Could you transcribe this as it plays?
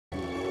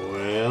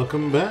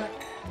Welcome back.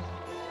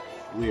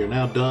 We are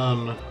now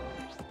done.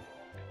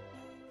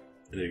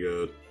 There you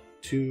go.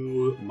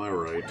 To my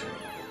right.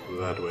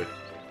 That way.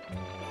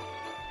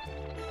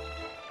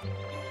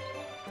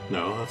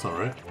 No, that's not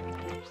right.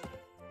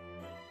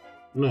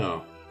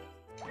 No.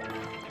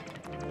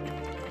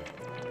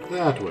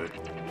 That way.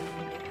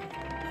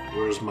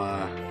 Where's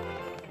my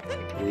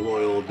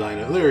loyal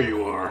dino? There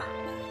you are.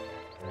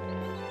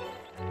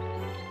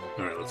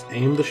 Alright, let's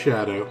aim the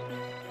shadow.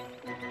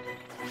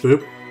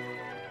 Boop.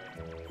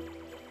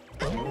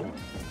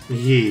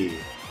 Yeah.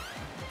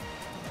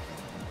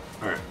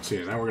 Alright, so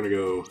yeah, now we're gonna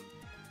go...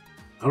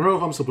 I don't know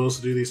if I'm supposed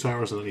to do these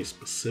towers in any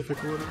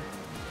specific order.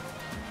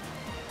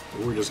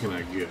 But we're just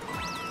gonna go.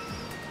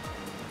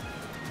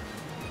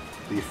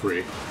 Be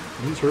free.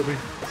 Can these hurt me?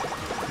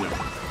 No.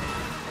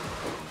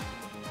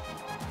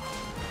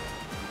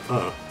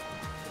 Uh-oh.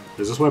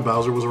 Is this why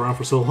Bowser was around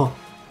for so long?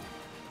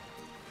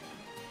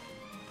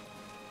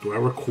 Do I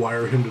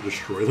require him to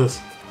destroy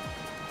this?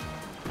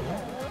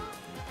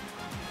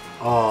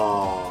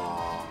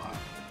 Oh,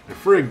 I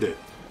frigged it.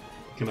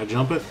 Can I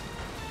jump it?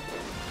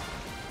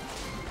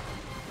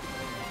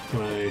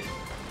 Can I...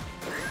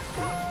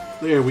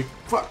 There we...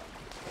 Fuck!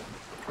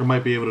 I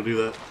might be able to do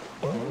that.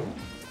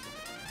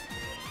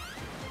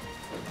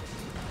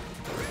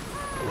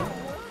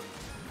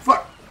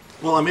 Fuck!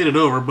 Well, I made it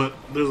over, but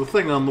there's a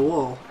thing on the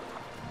wall.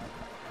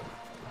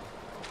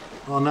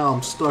 Oh, now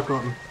I'm stuck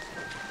on...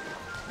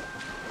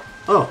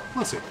 Oh,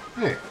 let's see.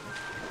 Hey.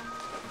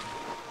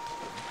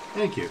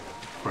 Thank you,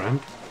 friend.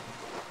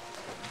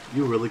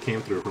 You really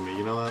came through for me,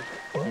 you know that?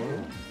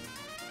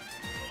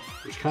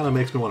 Which kind of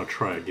makes me want to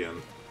try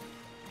again.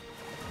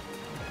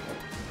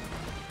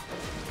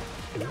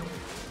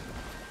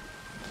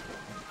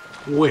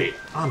 Wait,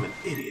 I'm an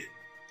idiot.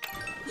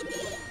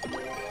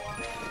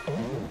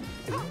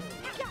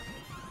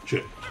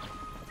 Shit.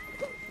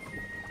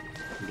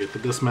 Get the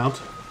dismount.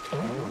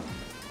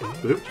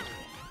 Boop.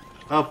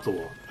 Up the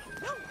wall.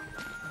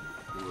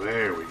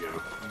 There we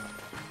go.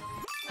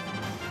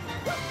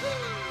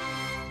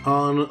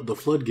 On the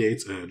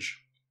floodgate's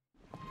edge.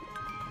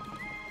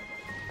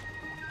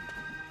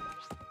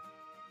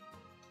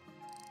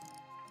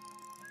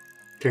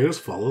 Can I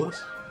just follow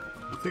this?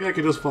 I think I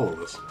could just follow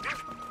this.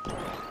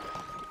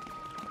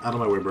 Out of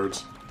my way,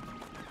 birds.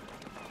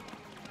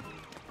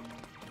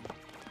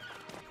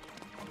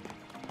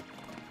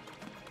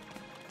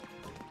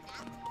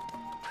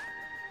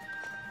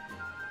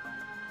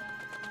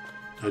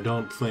 I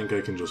don't think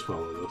I can just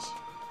follow this.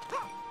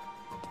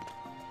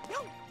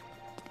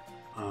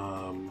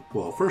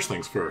 Well, first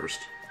things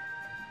first.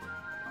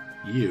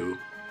 You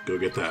go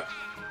get that.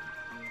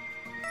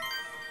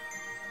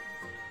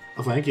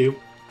 Oh, thank you.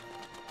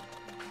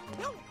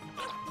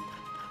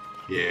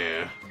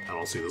 Yeah, I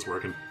don't see this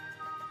working.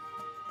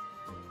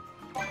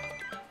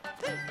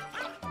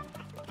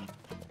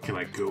 Can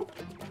I go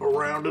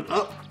around and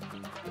up?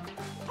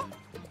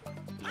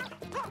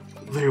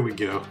 There we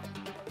go.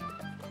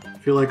 I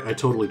feel like I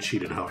totally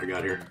cheated how I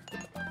got here.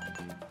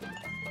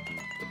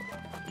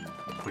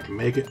 If I can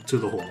make it to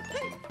the hole.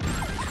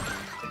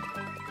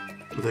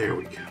 There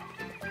we go.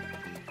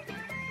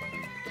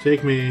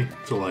 Take me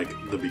to, like,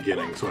 the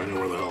beginning so I know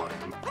where the hell I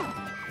am.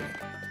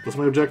 What's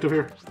my objective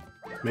here?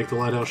 Make the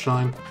lighthouse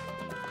shine?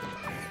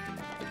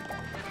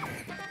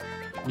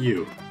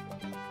 You.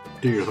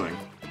 Do your thing.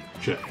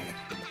 Shit.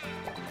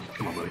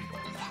 Come on, buddy.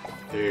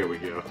 There we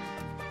go.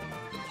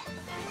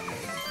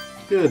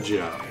 Good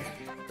job.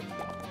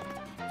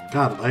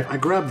 God, I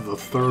grabbed the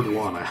third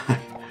one.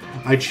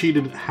 I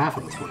cheated half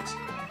of this place.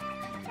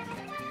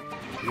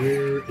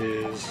 Where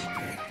is...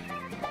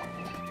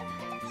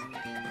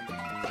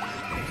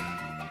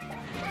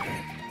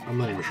 I'm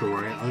not even sure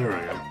where I am. There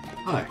I am.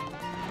 Hi.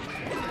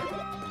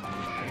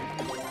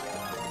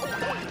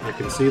 I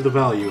can see the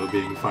value of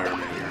being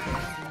fireman here.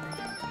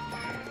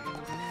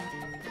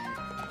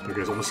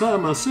 Okay, so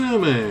I'm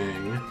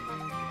assuming...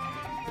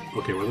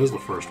 Okay, well, there's the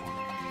first one.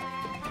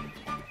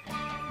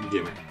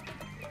 Gimme.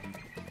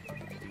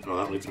 Oh,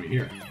 that leads me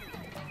here.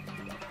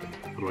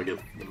 How do I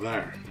get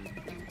there?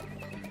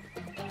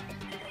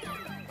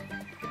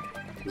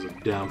 Is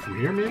it down from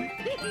here, maybe?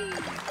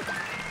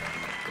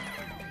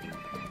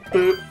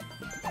 Boop.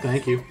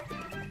 Thank you.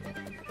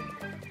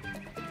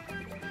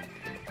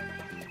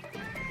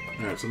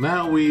 Alright, so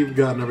now we've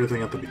gotten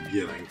everything at the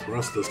beginning. For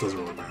us, this doesn't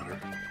really matter.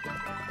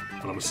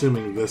 But I'm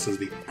assuming this is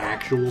the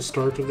actual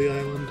start of the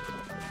island?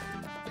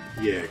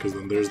 Yeah, because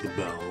then there's the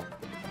bell.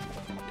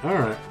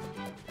 Alright.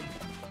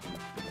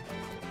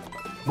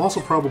 I'm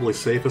also probably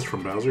safest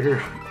from Bowser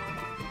here.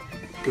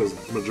 Because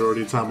the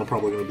majority of the time I'm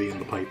probably going to be in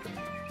the pipe.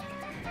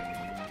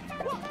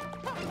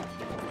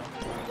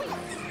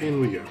 In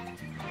we go.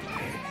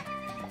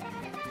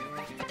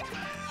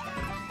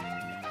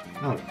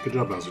 Oh, good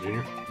job, Bowser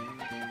Jr.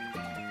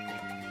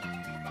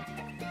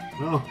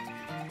 Oh.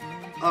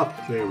 Up.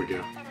 There we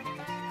go.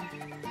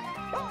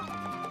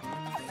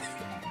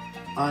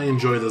 I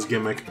enjoy this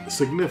gimmick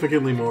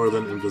significantly more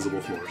than invisible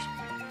floors.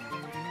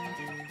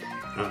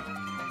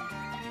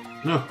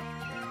 No.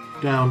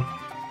 Down.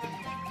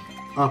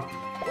 Up.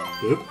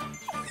 Oop.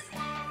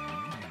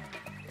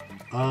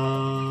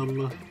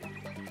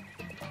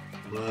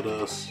 Let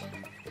us...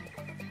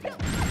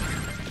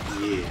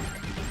 Yeah.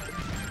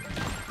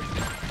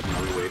 Now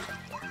we wait.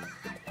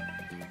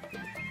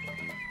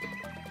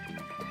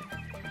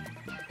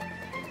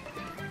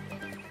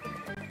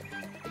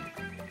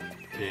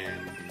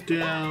 And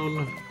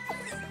down.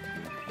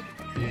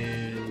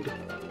 And...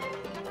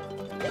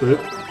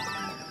 Boop.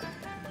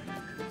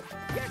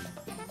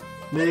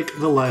 Make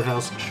the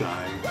lighthouse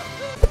shine.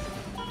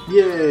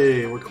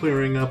 Yay! We're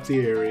clearing up the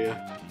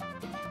area.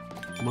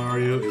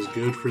 Mario is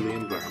good for the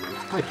environment.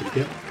 Hi,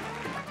 kitty cat.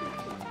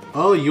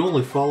 Oh, you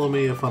only follow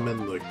me if I'm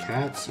in the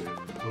cat suit.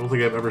 I don't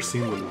think I've ever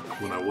seen them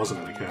when I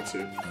wasn't in a cat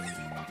suit.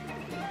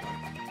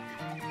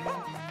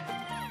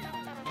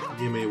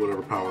 Give me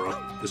whatever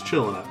power-up is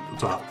chilling at the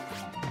top.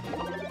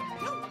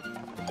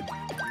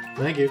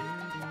 Thank you.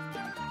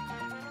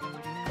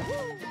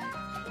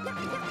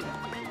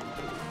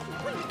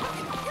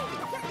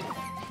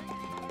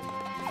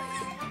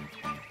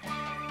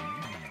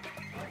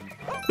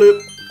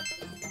 Boop.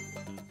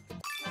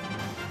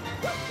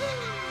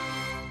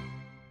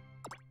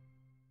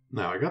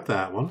 Now I got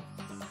that one.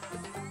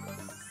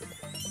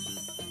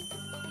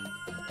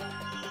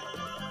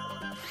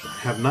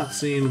 Have not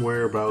seen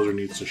where Bowser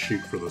needs to shoot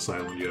for this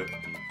island yet.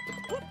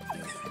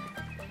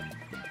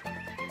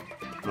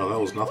 Oh, that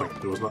was nothing.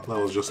 It was not. That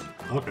was just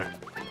okay.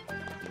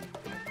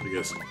 I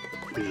guess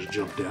you just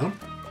jump down.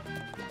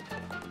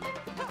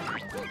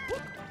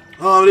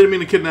 Oh, I didn't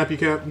mean to kidnap you,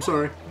 Cat. I'm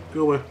sorry.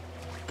 Go away.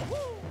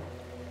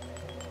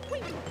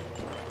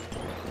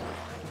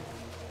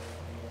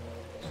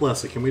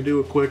 Leslie, can we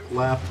do a quick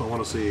lap? I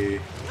want to see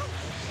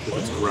if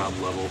it's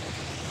ground level.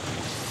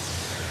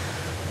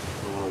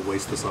 I don't want to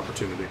waste this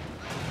opportunity.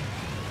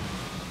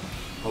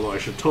 Although I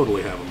should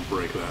totally have him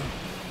break that.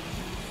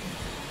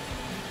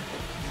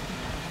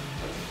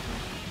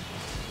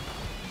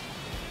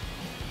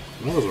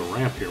 There was a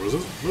ramp here.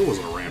 There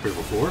wasn't a ramp here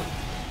before.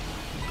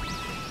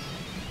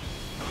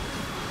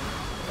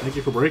 Thank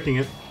you for breaking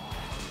it.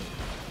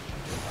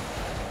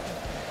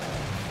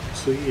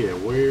 So yeah,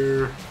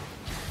 where...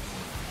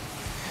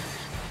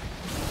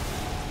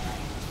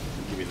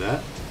 Give me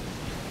that.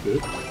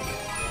 Good.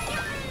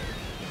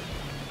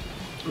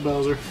 The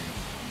Bowser.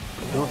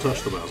 Don't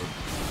touch the Bowser.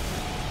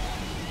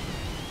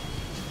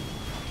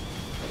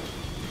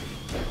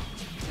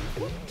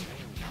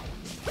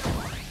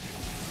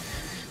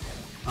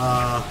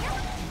 I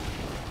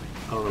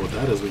don't know what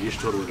that is, but you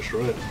should totally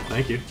destroy it.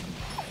 Thank you.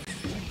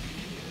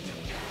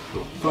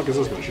 The fuck is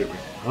this gonna shoot me?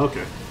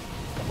 Okay.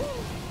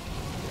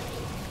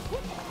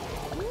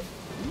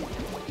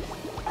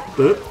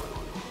 Boop.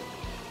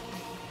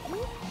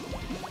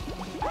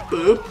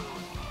 Boop.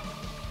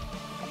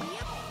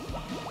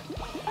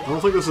 I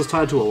don't think this is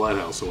tied to a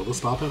lighthouse, so will this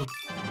stop him?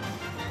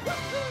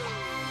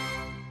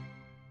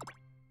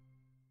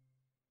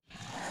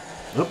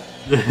 Nope.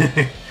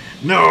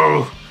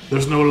 No!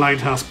 There's no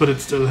lighthouse, but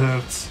it still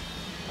hurts.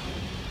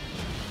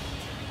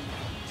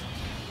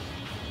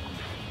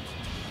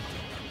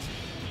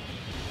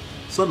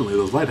 Suddenly,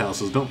 those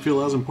lighthouses don't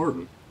feel as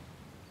important.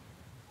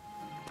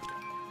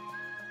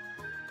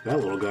 That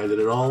little guy did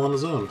it all on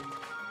his own.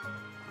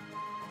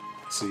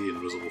 See,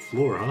 invisible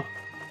floor, huh?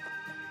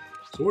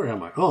 So where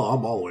am I? Oh,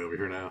 I'm all the way over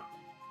here now.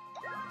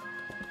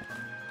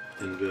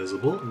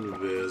 Invisible,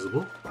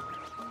 invisible.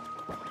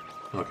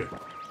 Okay.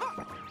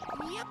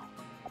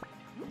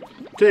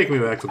 Take me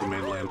back to the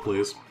mainland,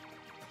 please.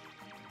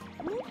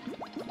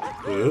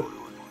 Yep.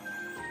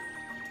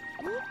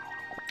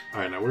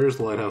 Alright, now where's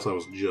the lighthouse I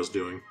was just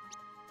doing?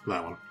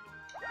 That one.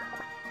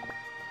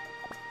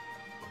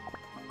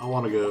 I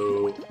want to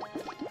go...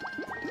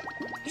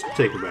 Just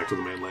take me back to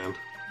the mainland.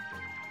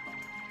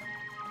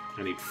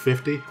 I need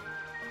 50.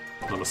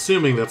 I'm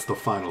assuming that's the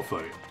final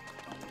fight.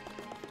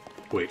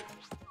 Wait.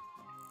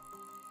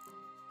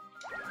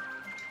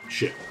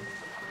 Shit.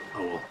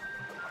 Oh well.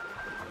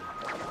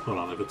 Hold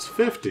on, if it's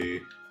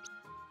 50...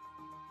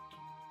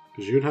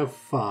 Because you'd have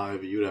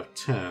 5, you'd have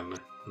 10,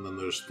 and then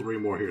there's 3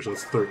 more here, so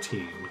that's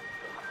 13.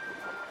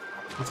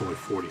 That's only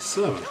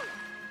 47.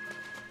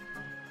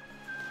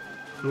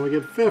 And we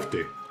get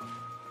 50.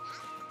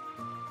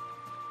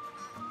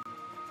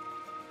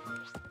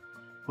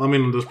 Well, I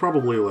mean, there's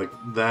probably, like,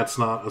 that's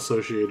not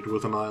associated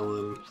with an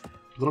island.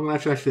 But I'm gonna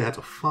actually have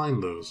to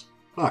find those.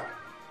 Fuck.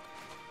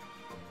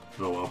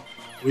 Oh well.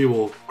 We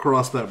will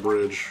cross that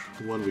bridge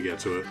when we get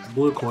to it.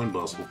 Blue coin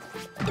bustle.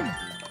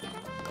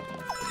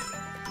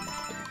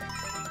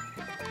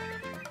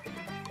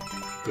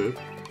 Good.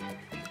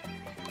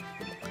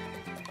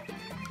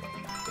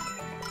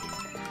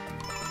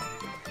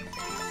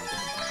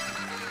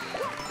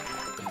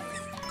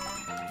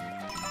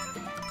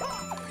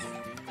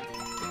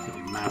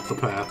 Map the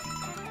path.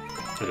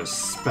 I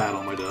just spat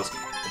on my desk.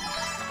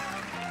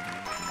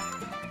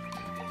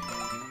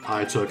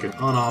 I took an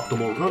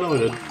unoptimal... Oh no, I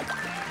did.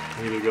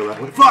 I need to go that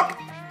way. Fuck!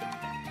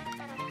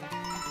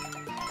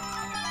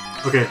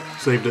 Okay,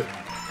 saved it.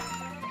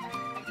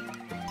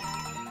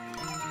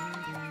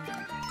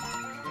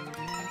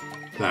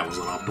 That was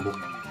unoptimal.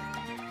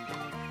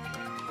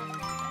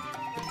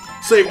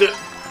 Saved it!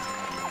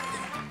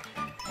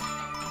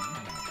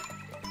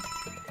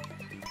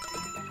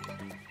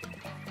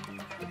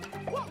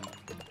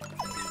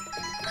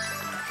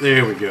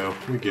 There we go.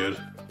 We're good.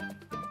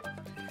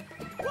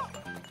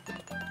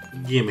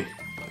 Gimme.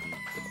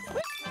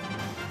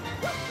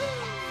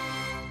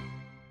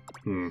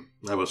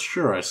 I was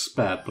sure I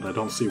spat, but I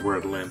don't see where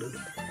it landed.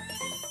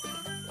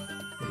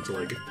 I need to,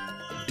 like,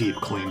 deep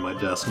clean my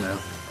desk now.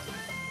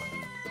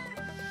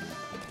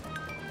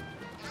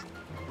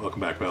 Welcome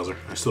back, Bowser.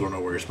 I still don't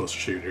know where you're supposed to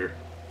shoot here.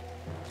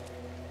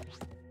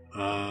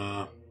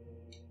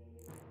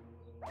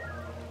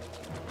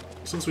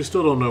 Since we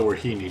still don't know where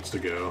he needs to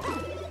go.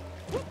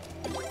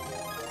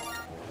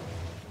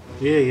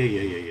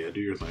 Yeah, do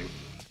your thing.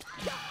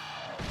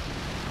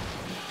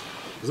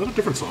 Is that a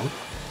different song?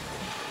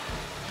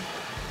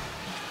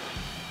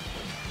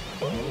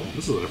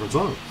 This is a different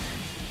song.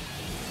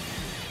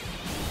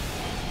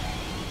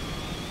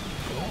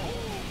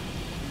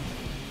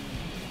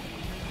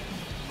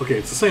 Okay,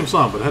 it's the same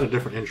song, but it had a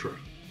different intro.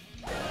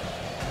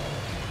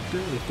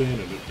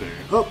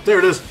 Oh, there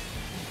it is!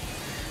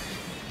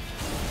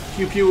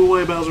 Pew pew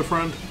away, Bowser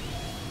friend.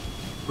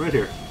 Right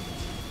here.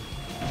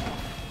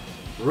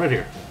 Right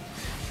here.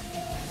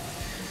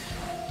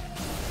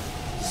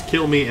 Just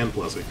kill me and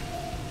Plessy.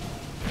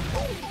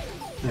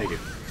 Thank you.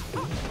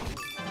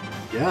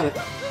 Got it.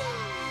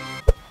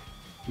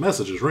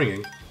 Message is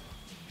ringing.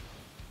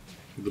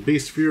 The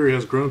beast's fury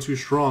has grown too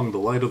strong. The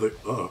light of the...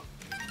 Uh-oh.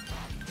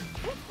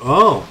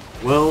 Oh,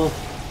 well,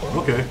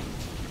 okay.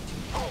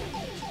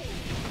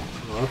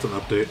 Well, that's an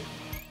update.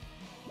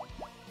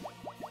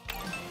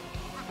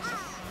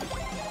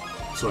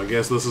 So I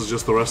guess this is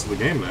just the rest of the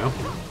game now.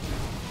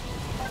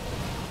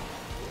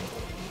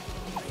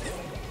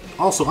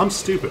 Also, I'm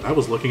stupid. I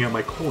was looking at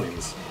my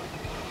coins.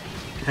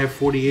 I have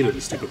 48 of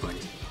these stupid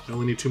things. I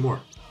only need 2 more.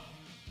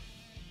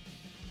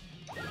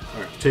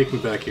 Alright, take me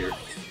back here.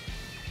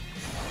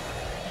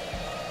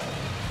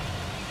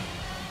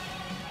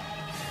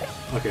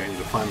 Okay, I need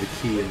to find the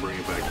key and bring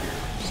it back here.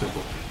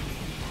 Simple.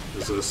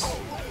 Is this...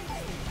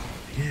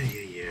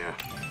 Yeah.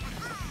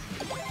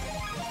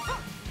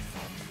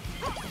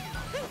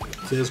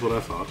 This is what I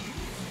thought.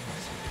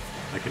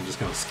 I can just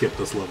kind of skip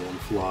this level and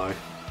fly.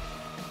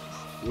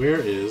 Where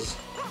is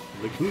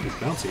the key?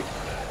 Bouncy.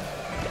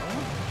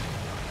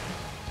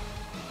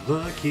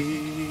 The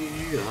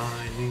key,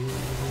 I need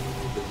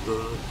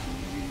the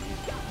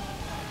key.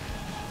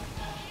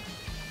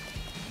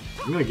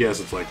 I'm gonna guess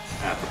it's like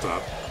at the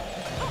top.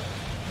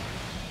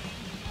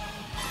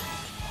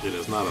 It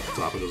is not at the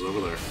top, it is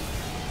over there.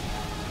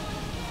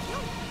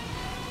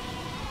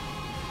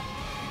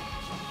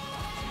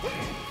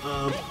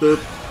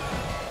 Boop.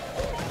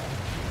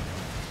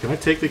 Can I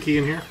take the key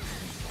in here?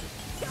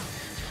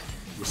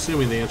 I'm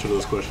assuming the answer to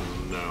this question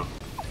is no.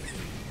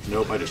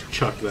 Nope, I just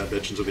chucked that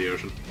bitch into the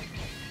ocean.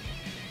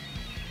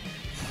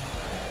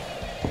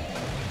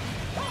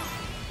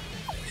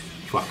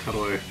 Fuck, how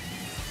do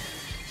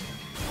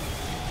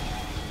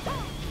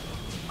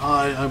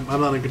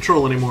I'm not in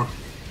control anymore.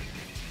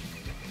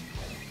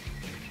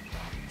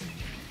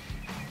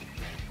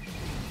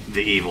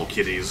 The evil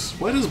kitties.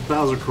 Why does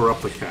Bowser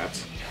corrupt the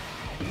cat?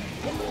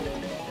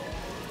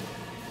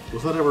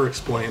 Was that ever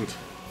explained?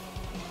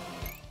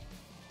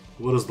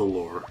 What is the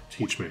lore?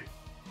 Teach me.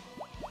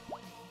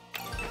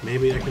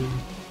 Maybe I can...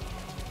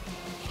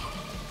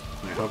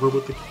 Can I hover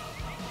with the...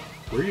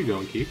 Where are you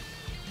going, Keith?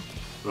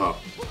 Oh.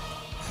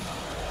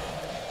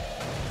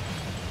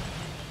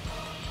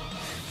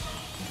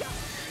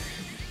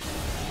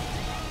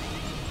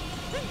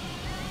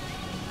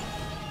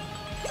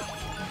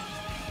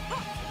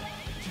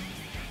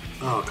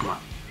 Oh, come on.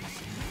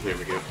 There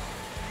we go.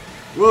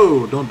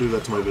 Whoa! Don't do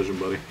that to my vision,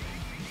 buddy.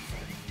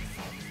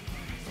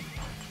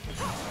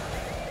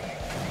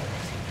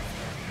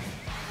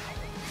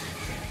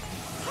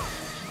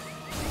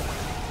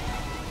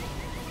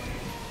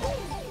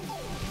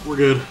 We're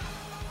good.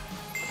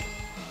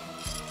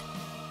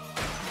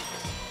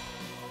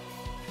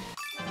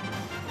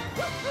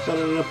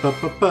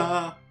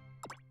 Ba-da-da-ba-ba-ba.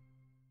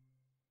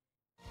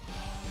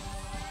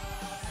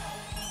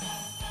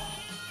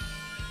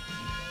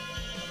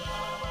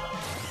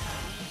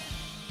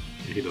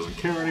 He doesn't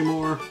care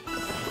anymore.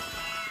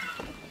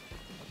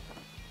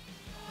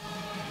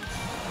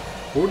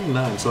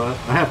 49, so I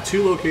have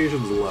 2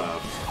 locations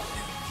left.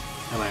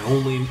 And I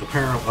only,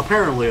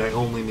 apparently I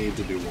only need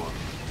to do 1.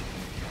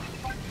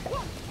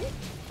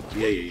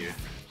 Yeah.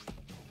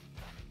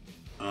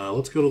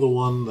 Let's go to the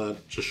one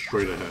that just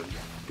straight ahead.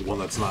 The one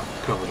that's not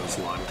covered in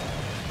slime.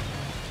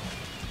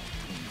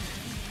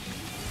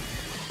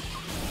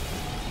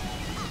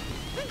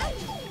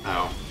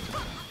 Ow.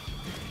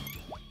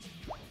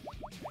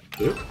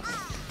 Yep.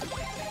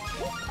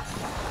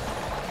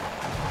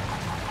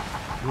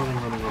 Running.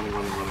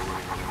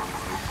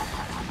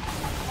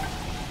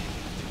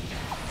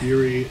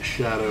 Fury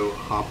Shadow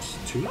hops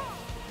to.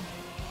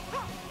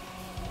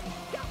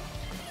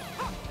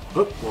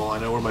 Oh, well, I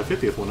know where my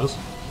 50th one is.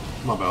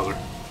 Come on, Bowser.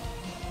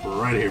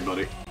 Right here,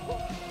 buddy.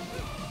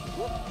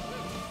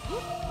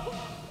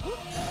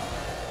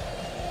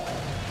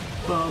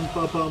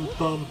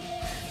 Bum.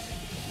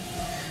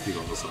 He's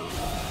on the side.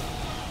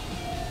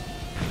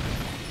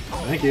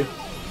 Thank you.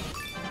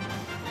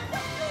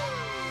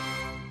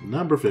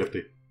 Number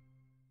 50.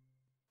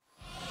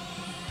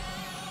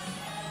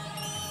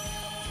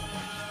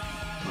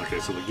 Okay,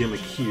 so the gimmick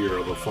here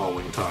are the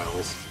falling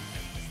tiles.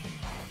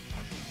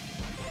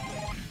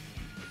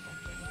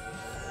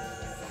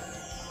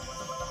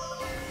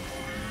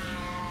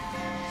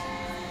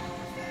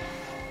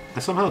 I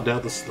somehow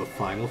doubt this is the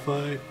final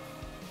fight.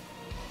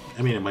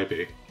 I mean, it might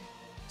be.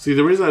 See,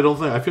 the reason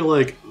I feel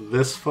like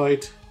this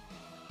fight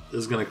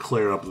is going to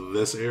clear up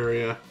this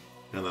area,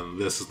 and then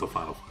this is the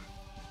final fight.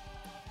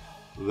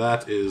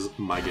 That is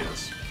my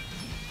guess.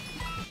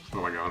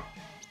 Oh my god.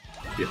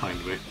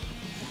 Behind me.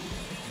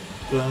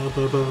 Ba,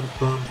 ba, ba,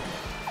 ba.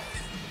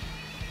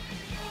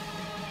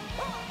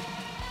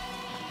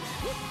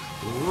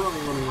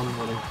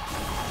 Running.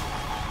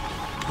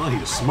 Oh,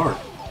 he's smart.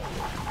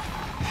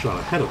 Shot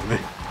ahead of me.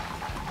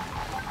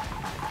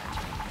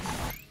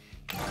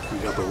 We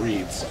got the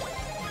reads.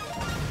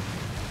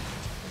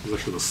 He's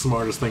actually the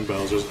smartest thing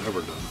Bowser's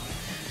ever done.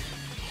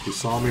 He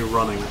saw me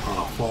running on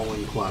a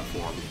falling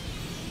platform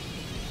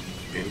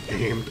and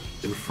aimed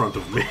in front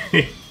of me.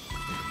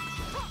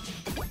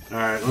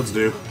 Alright, let's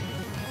do.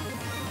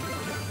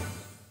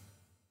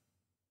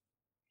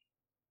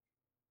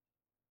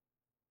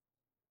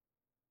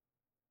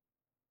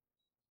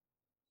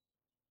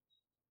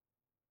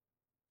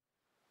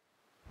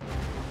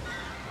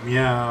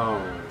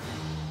 Meow.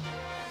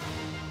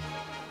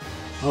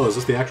 Oh, is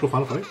this the actual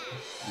final fight?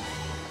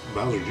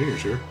 Bowser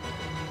Jr.'s here.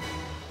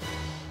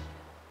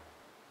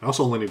 I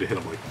also only need to hit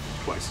him like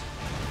twice.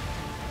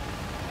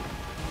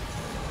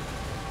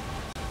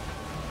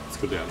 Let's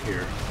go down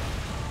here.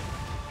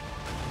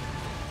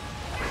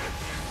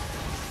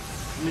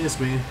 Miss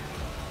me.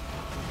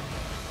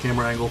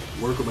 Camera angle,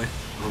 work with me.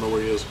 I don't know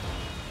where he is.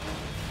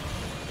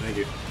 Thank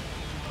you.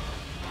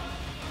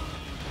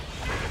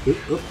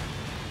 Oop, oop.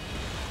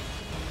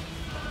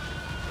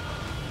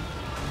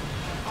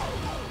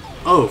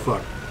 Oh,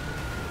 fuck.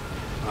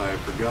 I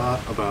forgot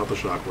about the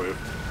shockwave.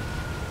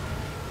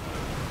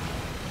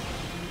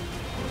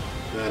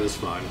 That is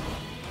fine.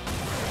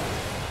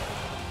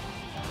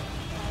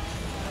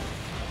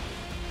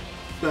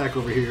 Back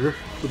over here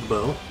to the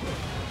bell.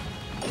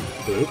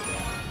 Boop.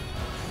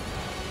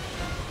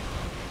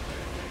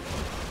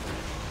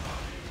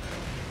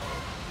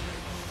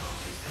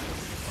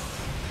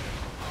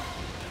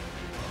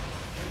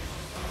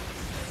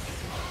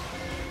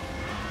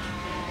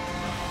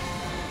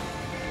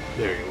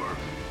 There you are.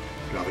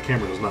 Now the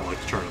camera does not like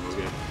to turn in this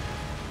game.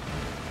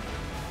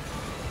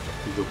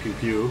 You go pew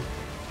pew.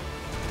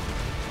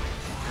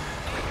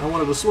 I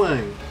wanted to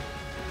swing.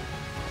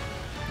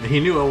 And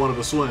he knew I wanted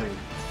to swing.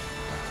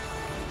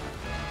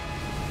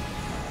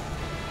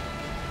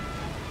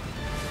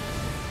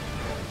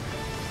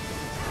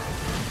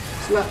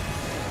 Slap.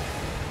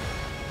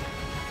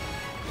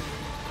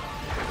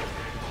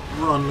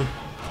 Run.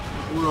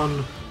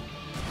 Run.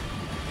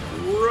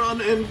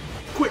 Run and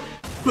quick.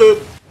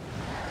 Boop.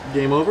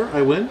 Game over.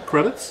 I win.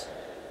 Credits.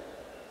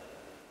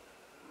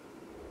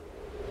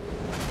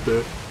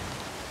 Boop.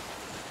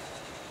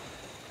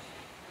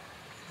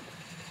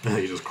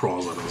 He just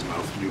crawls out of his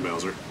mouth. New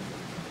Bowser.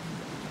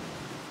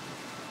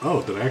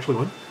 Oh, did I actually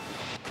win?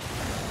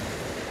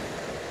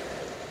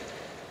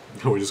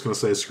 Are we just going to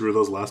say screw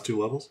those last two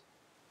levels?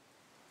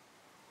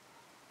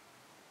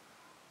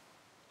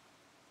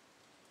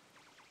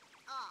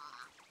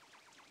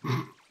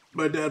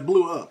 My dad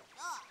blew up.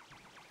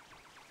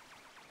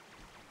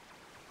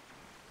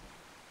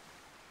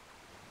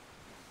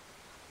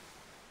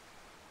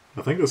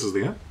 I think this is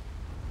the end.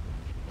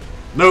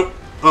 Nope.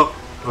 Oh,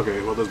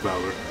 okay. Well, there's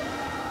Bowser.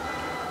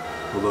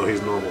 Although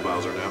he's normal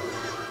Bowser now.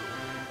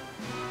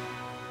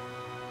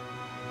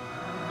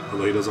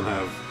 Although he doesn't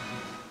have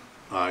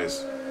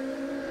eyes,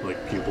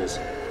 like pupils.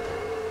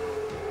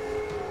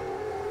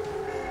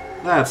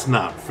 That's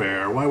not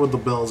fair. Why would the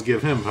bells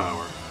give him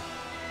power?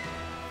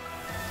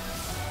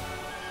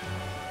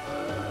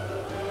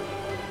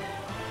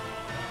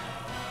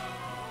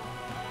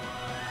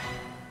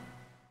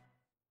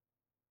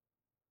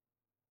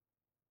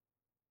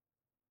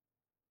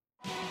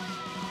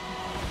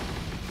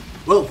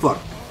 Well, fuck.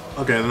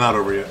 Okay, they're not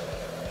over yet.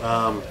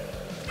 I'm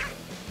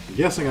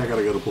guessing I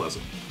gotta go to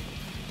Pleasant.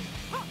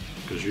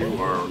 Because you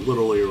are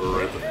literally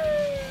right there.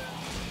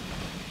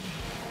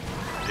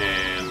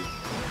 And...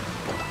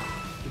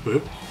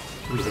 boop.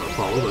 I'm just gonna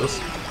follow this.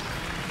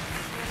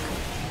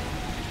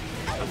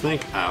 I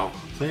think... ow. I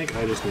think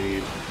I just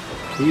need...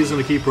 he's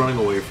gonna keep running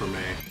away from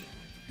me.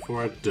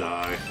 Before I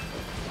die.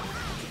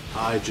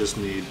 I just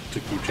need to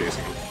keep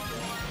chasing him.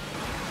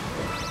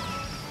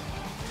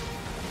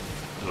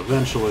 And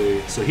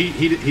eventually... so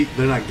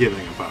they're not giving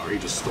him power, he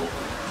just stole it.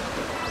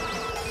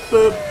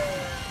 Boop.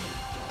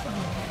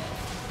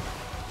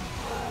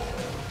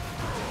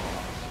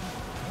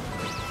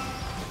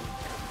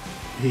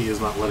 He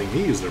is not letting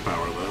me use their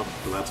power, though,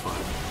 but that's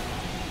fine.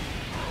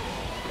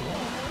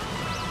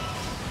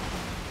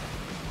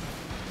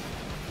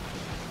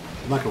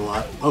 I'm not gonna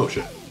lie. Oh,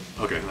 shit.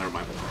 Okay, never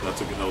mind.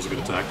 That was a good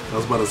attack. I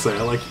was about to say,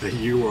 I like that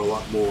you were a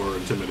lot more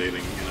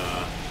intimidating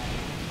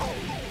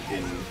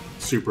in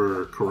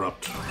super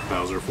corrupt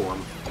Bowser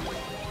form.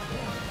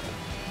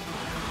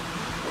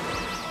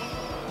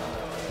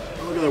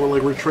 Look at that, we're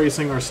like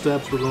retracing our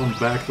steps, we're going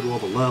back through all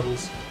the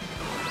levels.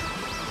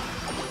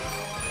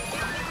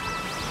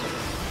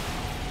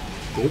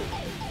 Oop.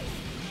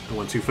 I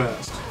went too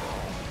fast.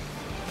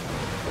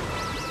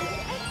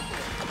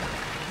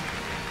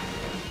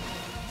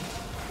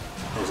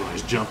 That was a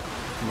nice jump.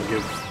 I'm gonna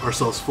give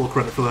ourselves full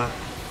credit for that.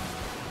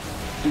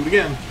 Do it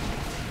again.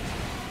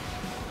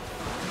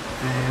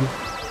 And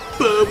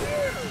boom!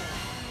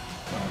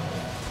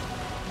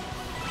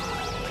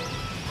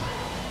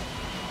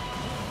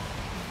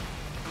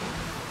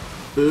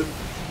 Boop.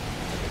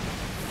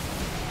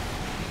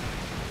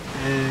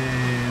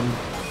 And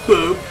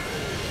boop.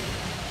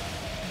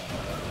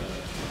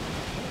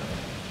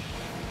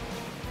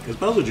 Is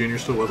Bowser Jr.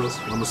 still with us?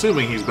 I'm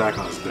assuming he's back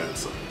on his dad's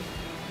side.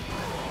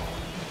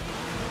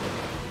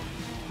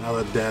 Now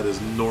that dad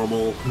is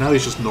normal. Now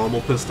he's just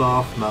normal pissed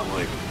off, not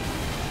like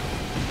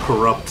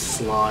corrupt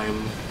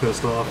slime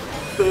pissed off.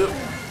 Boop.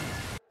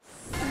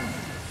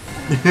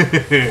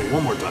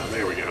 One more time.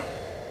 There we go.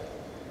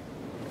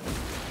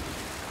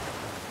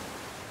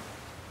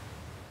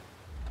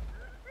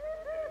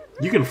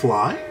 You can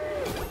fly?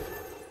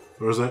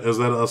 Or is that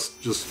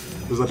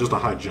just a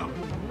high jump?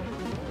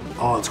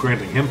 Oh, it's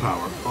granting him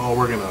power. Oh,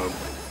 we're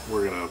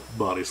gonna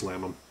body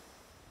slam him.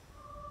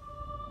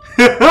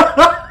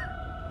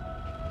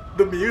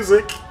 The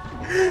music.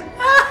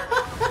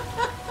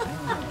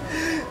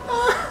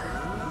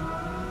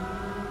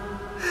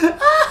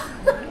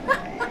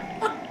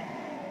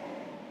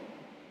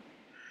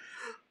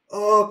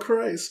 Oh,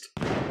 Christ.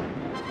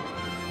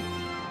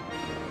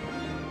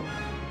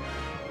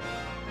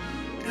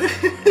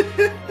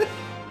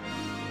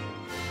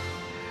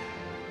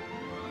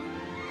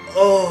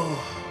 Oh.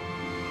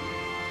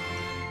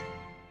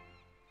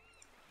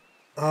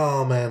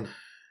 Oh, man.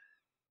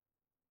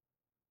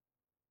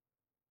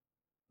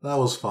 That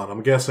was fun.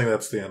 I'm guessing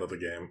that's the end of the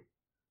game.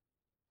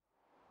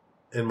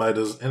 In my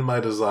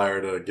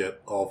desire to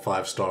get all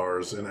 5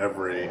 stars in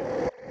every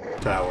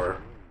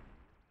tower.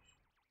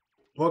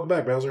 Welcome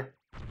back, Bowser.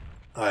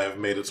 I have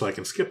made it so I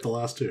can skip the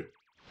last 2.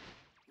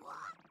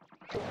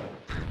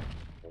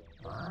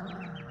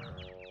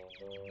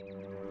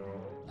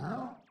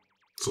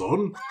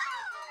 Son?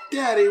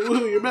 Daddy,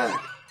 woohoo, you're back!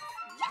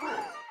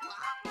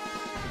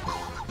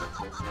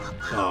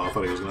 Oh, I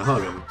thought he was gonna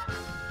hug him.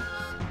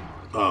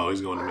 Oh,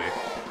 he's going to me.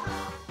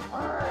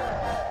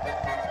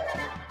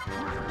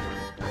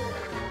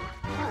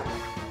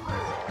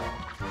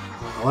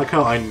 I like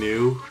how I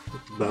knew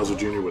Bowser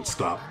Jr. would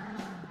stop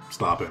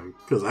him,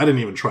 because I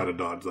didn't even try to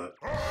dodge that.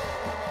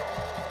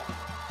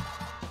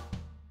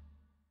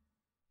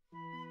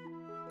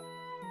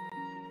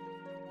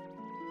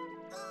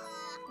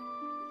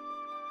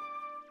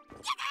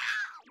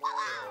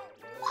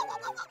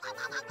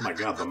 My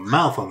god, the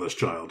mouth on this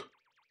child.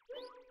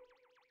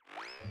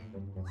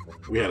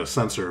 We had a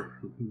censor.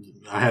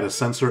 I had to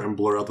censor and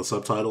blur out the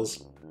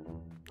subtitles.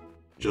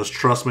 Just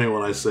trust me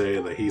when I say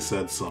that he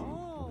said some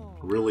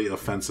really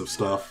offensive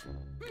stuff.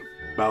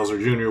 Bowser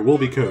Jr. will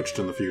be coached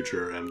in the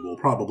future and will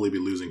probably be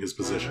losing his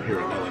position here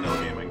at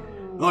NellynelGaming.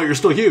 Oh, you're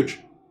still huge!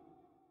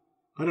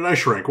 How did I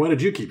shrink? Why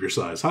did you keep your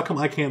size? How come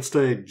I can't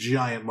stay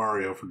giant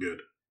Mario for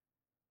good?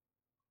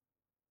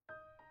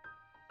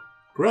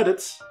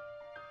 Credits!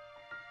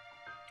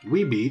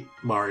 We beat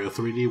Mario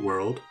 3D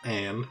World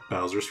and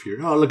Bowser's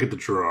Fury. Oh, look at the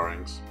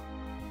drawings.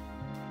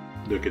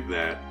 Look at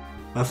that.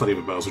 That's not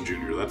even Bowser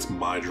Jr., that's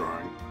my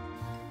drawing.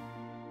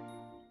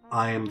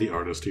 I am the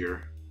artist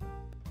here.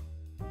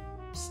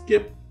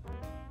 Skip.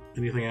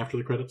 Anything after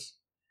the credits?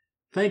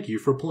 Thank you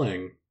for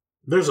playing.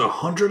 There's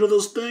 100 of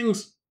those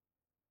things?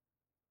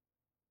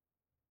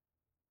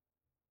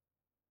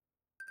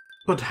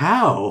 But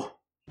how?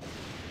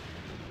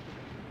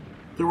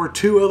 There were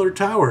 2 other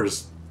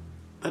towers.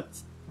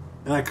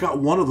 And I got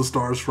 1 of the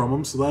stars from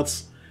them, so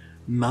that's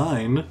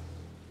 9.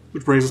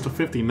 Which brings us to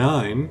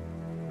 59.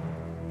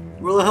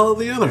 Where the hell are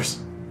the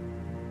others?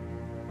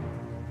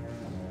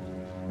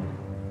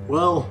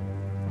 Well,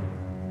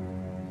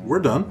 we're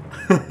done.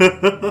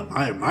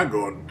 I am not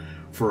going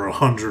for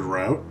 100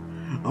 route.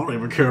 I don't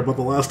even care about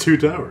the last 2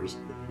 towers.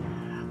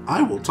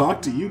 I will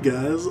talk to you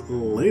guys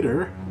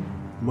later.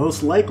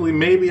 Most likely,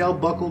 maybe I'll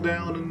buckle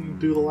down and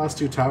do the last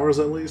 2 towers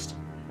at least.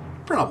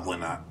 Probably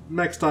not.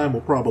 Next time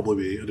will probably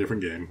be a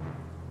different game.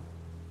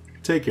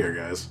 Take care,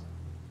 guys.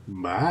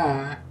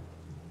 Bye.